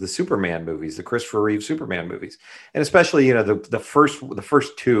had was the Superman movies, the Christopher Reeve Superman movies. And especially, the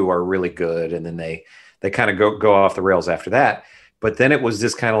first two are really good. And then they kind of go off the rails after that. But then it was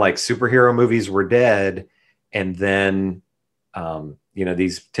just kind of like superhero movies were dead. And then,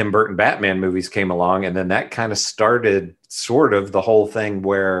 these Tim Burton Batman movies came along, and then that kind of started sort of the whole thing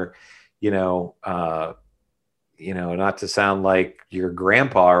where, not to sound like your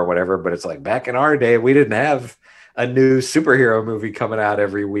grandpa or whatever, but it's like back in our day, we didn't have a new superhero movie coming out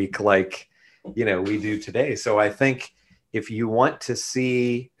every week like, we do today. So I think if you want to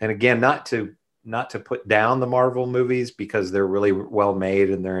see, and again, not to put down the Marvel movies because they're really well made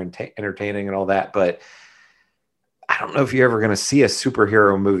and they're entertaining and all that, but I don't know if you're ever going to see a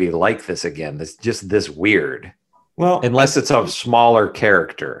superhero movie like this again. That's just this weird. Well, unless it's a smaller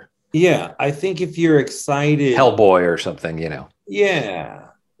character. Yeah, I think if you're excited, Hellboy or something, Yeah,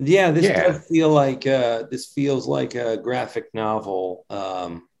 this does feel like this feels like a graphic novel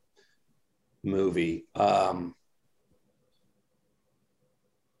movie. I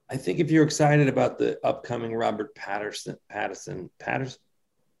think if you're excited about the upcoming Robert Pattinson,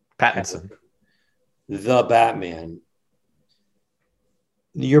 the Batman,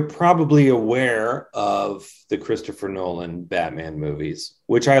 you're probably aware of the Christopher Nolan Batman movies,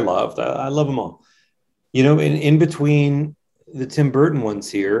 which I loved. I love them all. In between the Tim Burton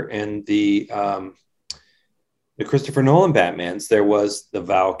ones here and the Christopher Nolan Batmans, there was the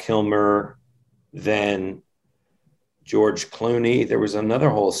Val Kilmer, then George Clooney. There was another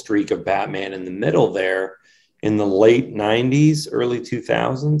whole streak of Batman in the middle there in the late 90s, early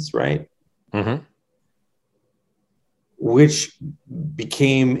 2000s, right? Mm-hmm. Which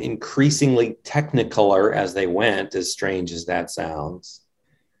became increasingly technicolor as they went, as strange as that sounds.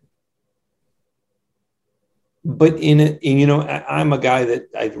 But I'm a guy that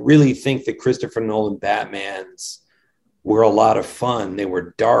I really think that Christopher Nolan Batmans were a lot of fun. They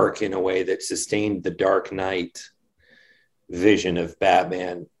were dark in a way that sustained the Dark Knight vision of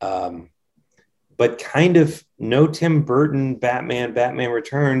Batman. But kind of no Tim Burton Batman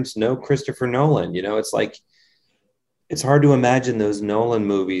Returns, no Christopher Nolan. It's like, it's hard to imagine those Nolan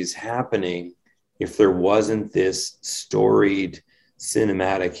movies happening if there wasn't this storied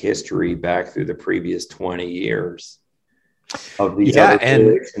cinematic history back through the previous 20 years of these other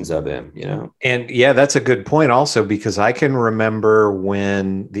iterations of him, And yeah, that's a good point also, because I can remember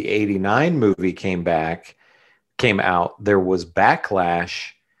when the 89 movie came out, there was backlash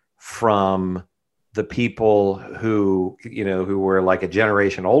from the people who were like a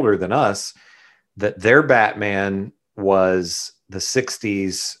generation older than us, that their Batman was the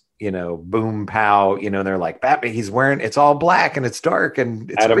 60s, boom pow, they're like, Batman, he's wearing, it's all black and it's dark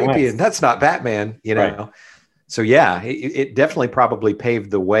and it's creepy West. And that's not Batman, Right. So yeah, it definitely probably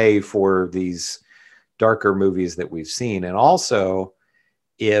paved the way for these darker movies that we've seen. And also,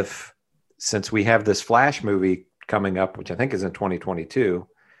 since we have this Flash movie coming up, which I think is in 2022,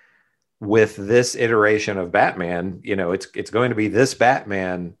 with this iteration of Batman, it's going to be this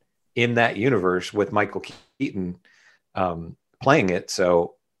Batman in that universe with Michael Keaton playing it.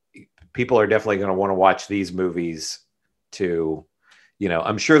 So people are definitely going to want to watch these movies to,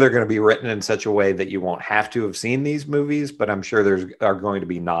 I'm sure they're going to be written in such a way that you won't have to have seen these movies, but I'm sure there are going to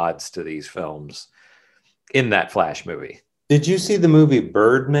be nods to these films in that Flash movie. Did you see the movie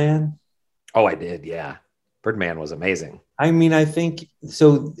Birdman? Oh, I did. Yeah. Birdman was amazing. I mean, I think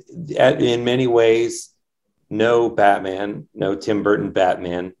so. In many ways, no Batman, no Tim Burton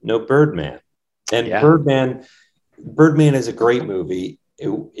Batman, no Birdman. And Birdman, Birdman is a great movie.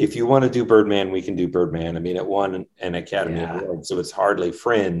 If you want to do Birdman, we can do Birdman. I mean, it won an Academy Award, so it's hardly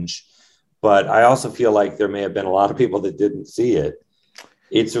fringe. But I also feel like there may have been a lot of people that didn't see it.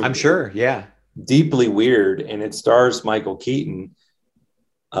 I'm sure, yeah. Deeply weird, and it stars Michael Keaton,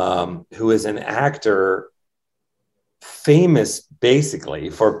 who is an actor famous basically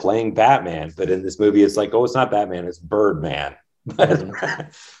for playing Batman. But in this movie, it's like, oh, it's not Batman, it's Birdman.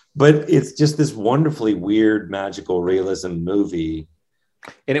 But it's just this wonderfully weird, magical realism movie.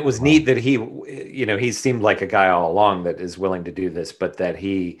 And it was neat that he seemed like a guy all along that is willing to do this, but that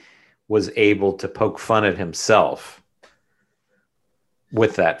he was able to poke fun at himself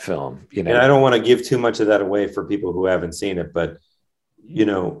with that film. And I don't want to give too much of that away for people who haven't seen it, but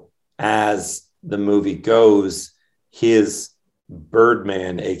as the movie goes, his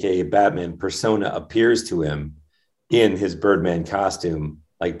Birdman, aka Batman persona, appears to him in his Birdman costume,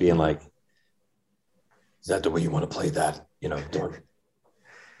 like being like, is that the way you want to play that? Don't,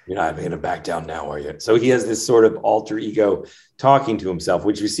 you're not going to back down now, are you? So he has this sort of alter ego talking to himself,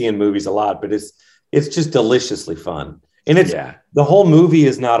 which you see in movies a lot, but it's just deliciously fun. And the whole movie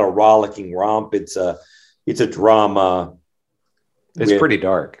is not a rollicking romp. It's a drama. It's pretty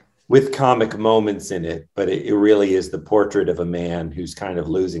dark with comic moments in it, but it really is the portrait of a man who's kind of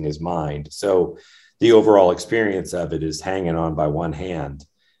losing his mind. So the overall experience of it is hanging on by one hand.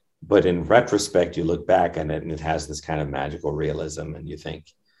 But in retrospect, you look back on it and it has this kind of magical realism, and you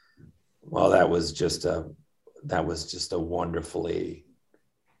think, well, that was just a wonderfully,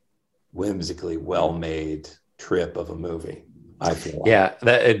 whimsically well-made trip of a movie. I feel like. Yeah,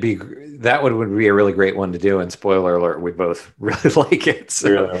 that would be a really great one to do. And spoiler alert, we both really like it.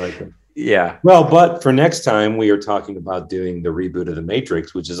 So, really like it. Yeah. Well, but for next time, we are talking about doing the reboot of The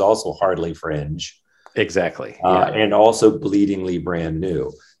Matrix, which is also hardly fringe. Exactly. And also bleedingly brand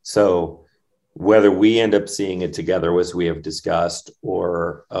new. So whether we end up seeing it together, as we have discussed,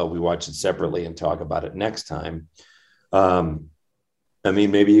 or we watch it separately and talk about it next time.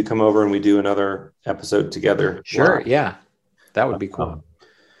 Maybe you come over and we do another episode together. Sure. Wow. Yeah. That would be cool.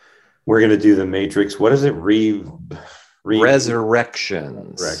 We're going to do The Matrix. What is it?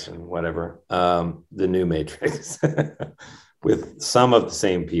 Resurrections. Resurrection, whatever. The new Matrix with some of the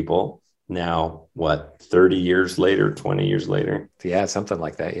same people. Now, 30 years later, 20 years later? Yeah, something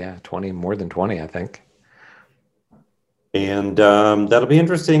like that. Yeah, more than 20, I think. And that'll be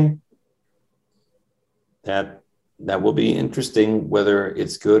interesting. That will be interesting, whether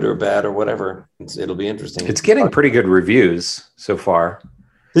it's good or bad or whatever. It'll be interesting. It's getting pretty good reviews so far.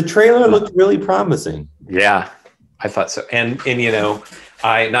 The trailer looked really promising. Yeah, I thought so. And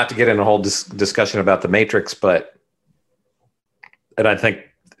I not to get in a whole discussion about The Matrix, and I think,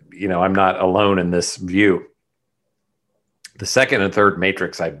 I'm not alone in this view. The second and third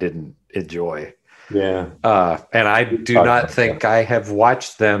Matrix I didn't enjoy. Yeah. And I do not think I have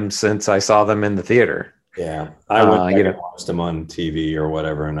watched them since I saw them in the theater. Yeah. I went back and watched them on TV or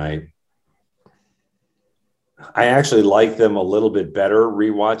whatever, and I actually like them a little bit better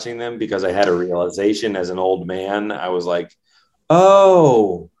rewatching them, because I had a realization as an old man. I was like,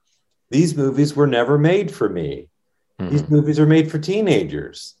 oh, these movies were never made for me. Mm-hmm. These movies are made for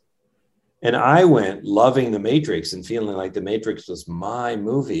teenagers. And I went loving The Matrix and feeling like The Matrix was my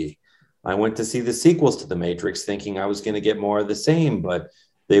movie. I went to see the sequels to The Matrix thinking I was going to get more of the same, but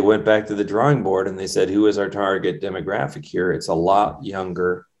they went back to the drawing board and they said, who is our target demographic here? It's a lot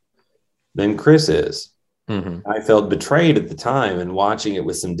younger than Chris is. Mm-hmm. I felt betrayed at the time, and watching it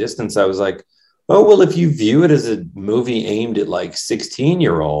with some distance, I was like, oh, well, if you view it as a movie aimed at like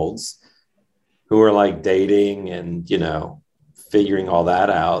 16-year-olds who are like dating and, figuring all that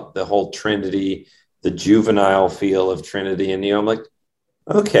out, the whole Trinity, the juvenile feel of Trinity and Neo, I'm like,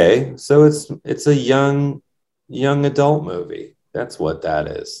 okay, so it's a young adult movie. That's what that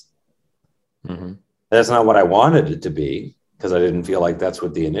is. Mm-hmm. That's not what I wanted it to be, because I didn't feel like that's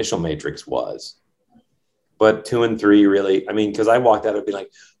what the initial Matrix was. But 2 and 3 really, because I walked out and be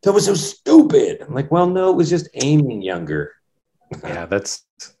like, that was so stupid. I'm like, well, no, it was just aiming younger. Yeah, that's.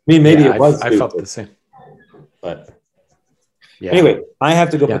 Maybe it was. I felt the same. But anyway, I have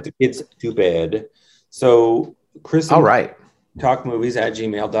to go put the kids to bed. So, Chris, all right,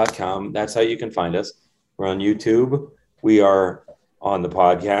 talkmovies@gmail.com. That's how you can find us. We're on YouTube. We are on the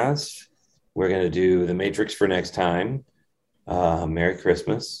podcast. We're going to do The Matrix for next time. Merry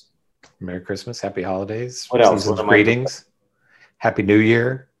Christmas. Merry Christmas. Happy holidays. What else? Greetings. Happy New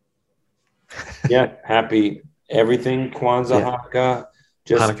Year. Yeah. Happy everything. Kwanzaa, Hanukkah.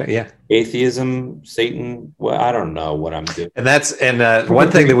 Just Hanukkah, atheism, Satan. Well, I don't know what I'm doing. And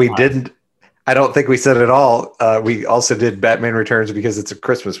one thing that we didn't, I don't think we said at all. We also did Batman Returns because it's a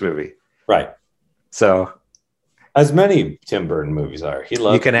Christmas movie. Right. So As many Tim Burton movies are. He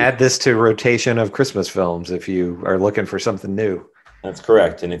loves. You can add this to rotation of Christmas films if you are looking for something new. That's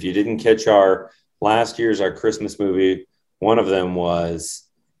correct. And if you didn't catch our Christmas movie, one of them was,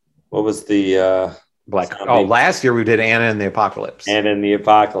 what was the last year we did Anna and the Apocalypse. Anna and the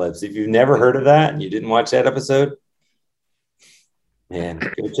Apocalypse. If you've never heard of that and you didn't watch that episode, man,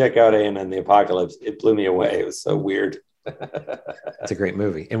 go check out Anna and the Apocalypse. It blew me away. It was so weird. It's a great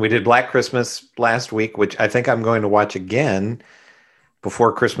movie. And we did Black Christmas last week, which I think I'm going to watch again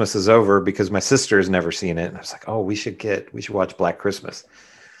before Christmas is over because my sister has never seen it. And I was like, oh, we should watch Black Christmas.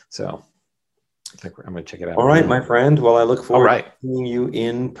 So I think I'm going to check it out. All right, my friend. Well, I look forward to seeing you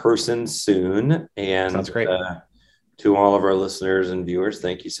in person soon. And sounds great. To all of our listeners and viewers,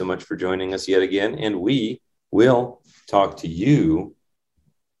 thank you so much for joining us yet again. And we will talk to you.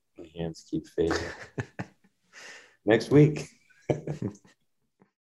 My hands keep fading. Next week.